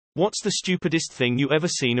What's the stupidest thing you ever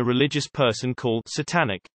seen a religious person call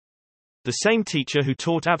satanic? The same teacher who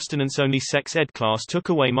taught abstinence-only sex ed class took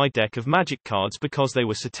away my deck of magic cards because they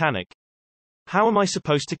were satanic. How am I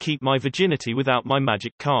supposed to keep my virginity without my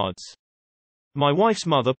magic cards? My wife's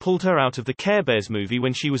mother pulled her out of the Care Bears movie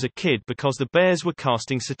when she was a kid because the bears were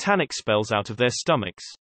casting satanic spells out of their stomachs.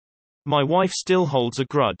 My wife still holds a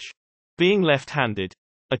grudge. Being left-handed.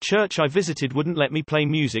 A church I visited wouldn't let me play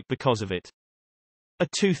music because of it. A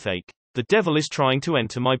toothache. The devil is trying to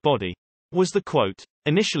enter my body, was the quote.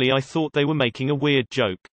 Initially I thought they were making a weird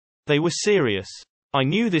joke. They were serious. I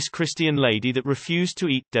knew this Christian lady that refused to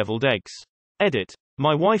eat deviled eggs. Edit.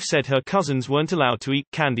 My wife said her cousins weren't allowed to eat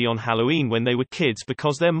candy on Halloween when they were kids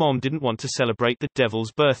because their mom didn't want to celebrate the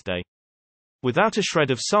devil's birthday. Without a shred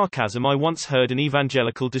of sarcasm, I once heard an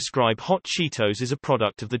evangelical describe hot Cheetos as a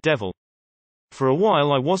product of the devil. For a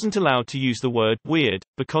while I wasn't allowed to use the word weird,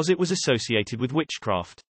 because it was associated with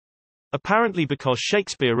witchcraft. Apparently because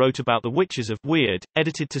Shakespeare wrote about the witches of weird,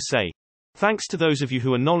 edited to say, "Thanks to those of you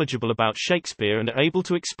who are knowledgeable about Shakespeare and are able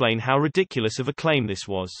to explain how ridiculous of a claim this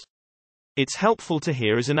was. It's helpful to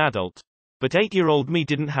hear as an adult. But 8-year-old me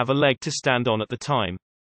didn't have a leg to stand on at the time.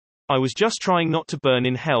 I was just trying not to burn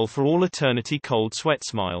in hell for all eternity. Cold sweat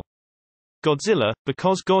smile. Godzilla,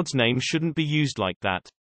 because God's name shouldn't be used like that.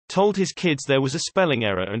 Told his kids there was a spelling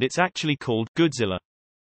error and it's actually called Godzilla.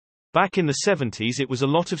 Back in the 70s it was a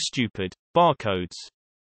lot of stupid barcodes.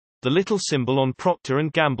 The little symbol on Procter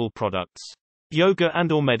 & Gamble products. Yoga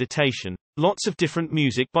and/or meditation. Lots of different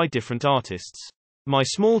music by different artists. My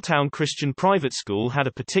small-town Christian private school had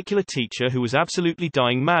a particular teacher who was absolutely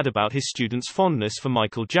dying mad about his students' fondness for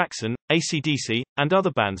Michael Jackson, AC/DC, and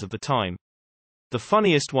other bands of the time. The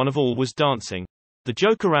funniest one of all was dancing. The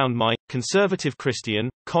joke around my conservative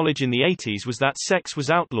Christian college in the 80s was that sex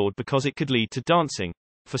was outlawed because it could lead to dancing.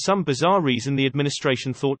 For some bizarre reason the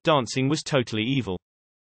administration thought dancing was totally evil.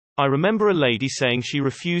 I remember a lady saying she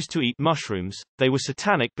refused to eat mushrooms, they were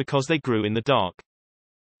satanic because they grew in the dark.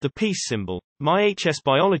 The peace symbol. My HS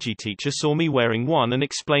biology teacher saw me wearing one and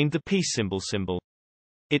explained the peace symbol.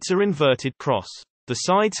 It's a inverted cross. The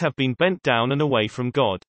sides have been bent down and away from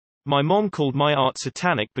God. My mom called my art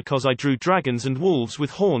satanic because I drew dragons and wolves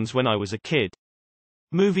with horns when I was a kid.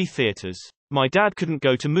 Movie theaters. My dad couldn't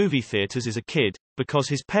go to movie theaters as a kid, because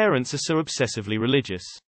his parents are so obsessively religious.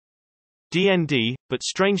 D&D, but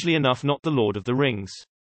strangely enough not the Lord of the Rings.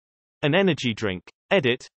 An energy drink.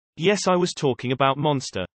 Edit. Yes, I was talking about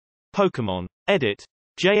Monster. Pokemon. Edit.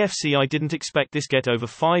 JFC, I didn't expect this. Get over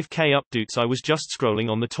 5k updates. I was just scrolling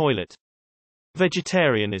on the toilet.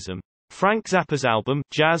 Vegetarianism. Frank Zappa's album,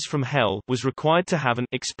 Jazz from Hell, was required to have an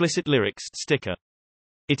explicit lyrics sticker.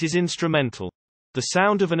 It is instrumental. The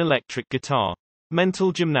sound of an electric guitar.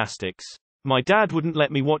 Mental gymnastics. My dad wouldn't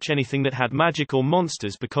let me watch anything that had magic or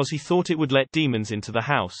monsters because he thought it would let demons into the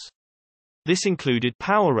house. This included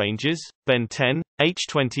Power Rangers, Ben 10,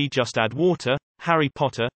 H20 Just Add Water, Harry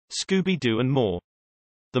Potter, Scooby-Doo and more.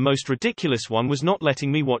 The most ridiculous one was not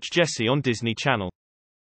letting me watch Jessie on Disney Channel.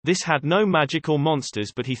 This had no magic or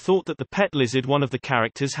monsters, but he thought that the pet lizard one of the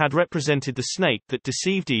characters had represented the snake that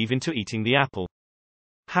deceived Eve into eating the apple.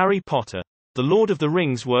 Harry Potter. The Lord of the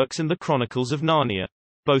Rings works and the Chronicles of Narnia.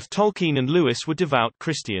 Both Tolkien and Lewis were devout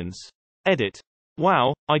Christians. Edit.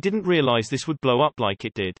 Wow, I didn't realize this would blow up like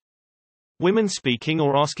it did. Women speaking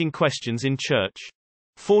or asking questions in church.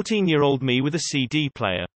 14-year-old me with a CD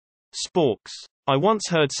player. Sporks. I once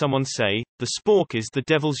heard someone say, the spork is the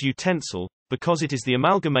devil's utensil, because it is the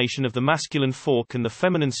amalgamation of the masculine fork and the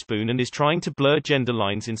feminine spoon and is trying to blur gender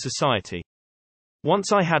lines in society.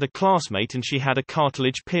 Once I had a classmate and she had a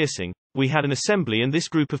cartilage piercing. We had an assembly and this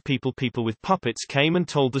group of people with puppets came and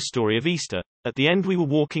told the story of Easter. At the end we were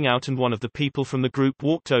walking out and one of the people from the group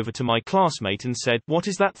walked over to my classmate and said, "What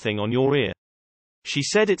is that thing on your ear?" She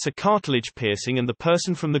said it's a cartilage piercing and the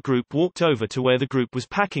person from the group walked over to where the group was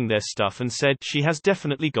packing their stuff and said, "She has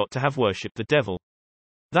definitely got to have worshipped the devil.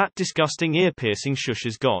 That disgusting ear piercing shush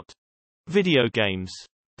has got." Video games.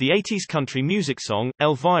 The 80s country music song,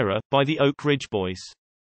 Elvira, by the Oak Ridge Boys.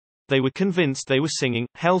 They were convinced they were singing,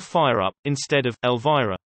 Hell Fire Up, instead of,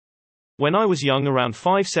 Elvira. When I was young, around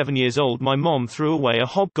 5-7 years old, my mom threw away a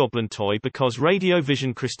hobgoblin toy because Radio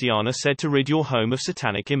Vision Christiana said to rid your home of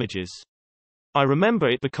satanic images. I remember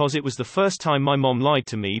it because it was the first time my mom lied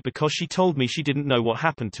to me because she told me she didn't know what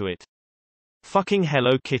happened to it. Fucking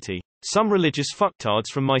Hello Kitty. Some religious fucktards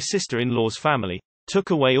from my sister-in-law's family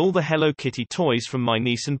took away all the Hello Kitty toys from my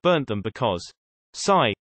niece and burnt them because,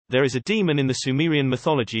 sigh, there is a demon in the Sumerian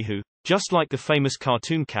mythology who, just like the famous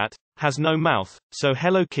cartoon cat, has no mouth, so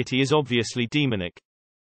Hello Kitty is obviously demonic.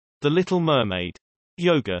 The Little Mermaid.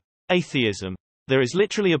 Yoga. Atheism. There is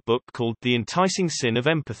literally a book called The Enticing Sin of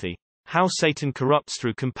Empathy: How Satan Corrupts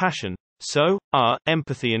Through Compassion. So, are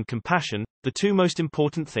empathy and compassion the two most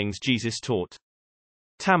important things Jesus taught?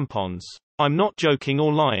 Tampons. I'm not joking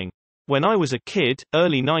or lying. When I was a kid,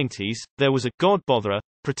 early 90s, there was a God botherer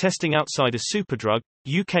protesting outside a Superdrug,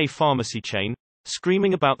 UK pharmacy chain,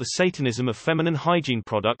 screaming about the satanism of feminine hygiene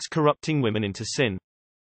products corrupting women into sin.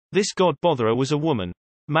 This God botherer was a woman.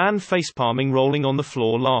 Man facepalming, rolling on the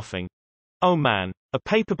floor laughing. Oh man. A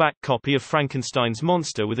paperback copy of Frankenstein's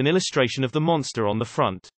monster with an illustration of the monster on the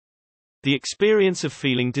front. The experience of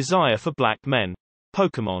feeling desire for black men.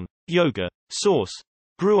 Pokemon. Yoga. Source.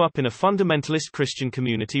 Grew up in a fundamentalist Christian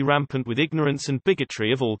community rampant with ignorance and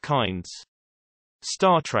bigotry of all kinds.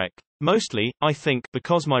 Star Trek. Mostly, I think,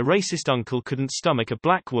 because my racist uncle couldn't stomach a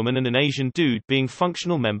black woman and an Asian dude being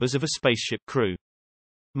functional members of a spaceship crew.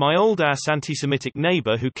 My old-ass anti-Semitic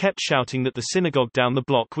neighbor who kept shouting that the synagogue down the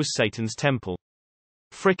block was Satan's temple.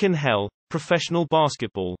 Frickin' hell. Professional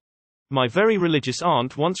basketball. My very religious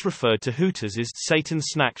aunt once referred to Hooters as Satan's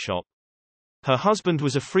snack shop. Her husband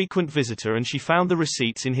was a frequent visitor and she found the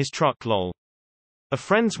receipts in his truck, lol. A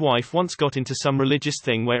friend's wife once got into some religious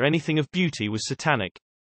thing where anything of beauty was satanic.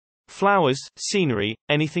 Flowers, scenery,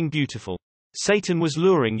 anything beautiful. Satan was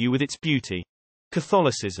luring you with its beauty.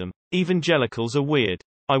 Catholicism. Evangelicals are weird.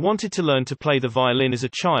 I wanted to learn to play the violin as a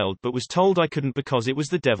child but was told I couldn't because it was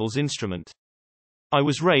the devil's instrument. I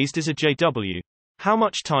was raised as a JW. How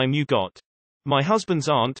much time you got? My husband's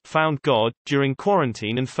aunt found God during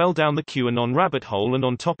quarantine and fell down the QAnon rabbit hole, and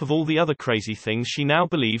on top of all the other crazy things she now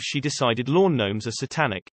believes, she decided lawn gnomes are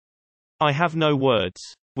satanic. I have no words.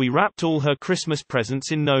 We wrapped all her Christmas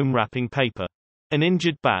presents in gnome wrapping paper. An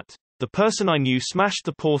injured bat. The person I knew smashed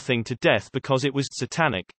the poor thing to death because it was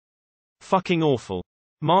satanic. Fucking awful.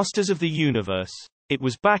 Masters of the Universe. It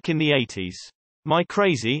was back in the 80s. My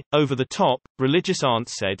crazy, over-the-top, religious aunt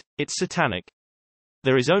said, it's satanic.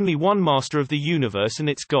 There is only one master of the universe and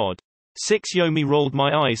it's God. 6 Yomi rolled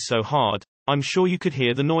my eyes so hard, I'm sure you could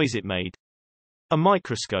hear the noise it made. A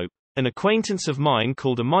microscope. An acquaintance of mine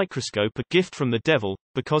called a microscope a gift from the devil,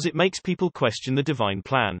 because it makes people question the divine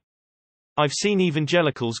plan. I've seen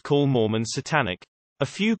evangelicals call Mormons satanic. A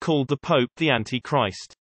few called the Pope the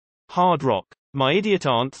Antichrist. Hard rock. My idiot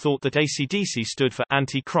aunt thought that AC/DC stood for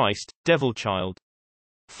Antichrist, Devil Child.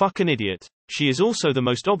 Fuck an idiot. She is also the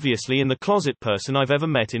most obviously in the closet person I've ever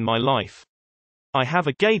met in my life. I have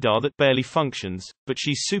a gaydar that barely functions, but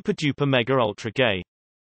she's super duper mega ultra gay.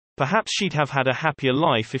 Perhaps she'd have had a happier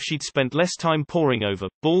life if she'd spent less time poring over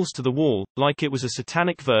balls to the wall, like it was a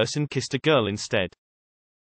satanic verse, and kissed a girl instead.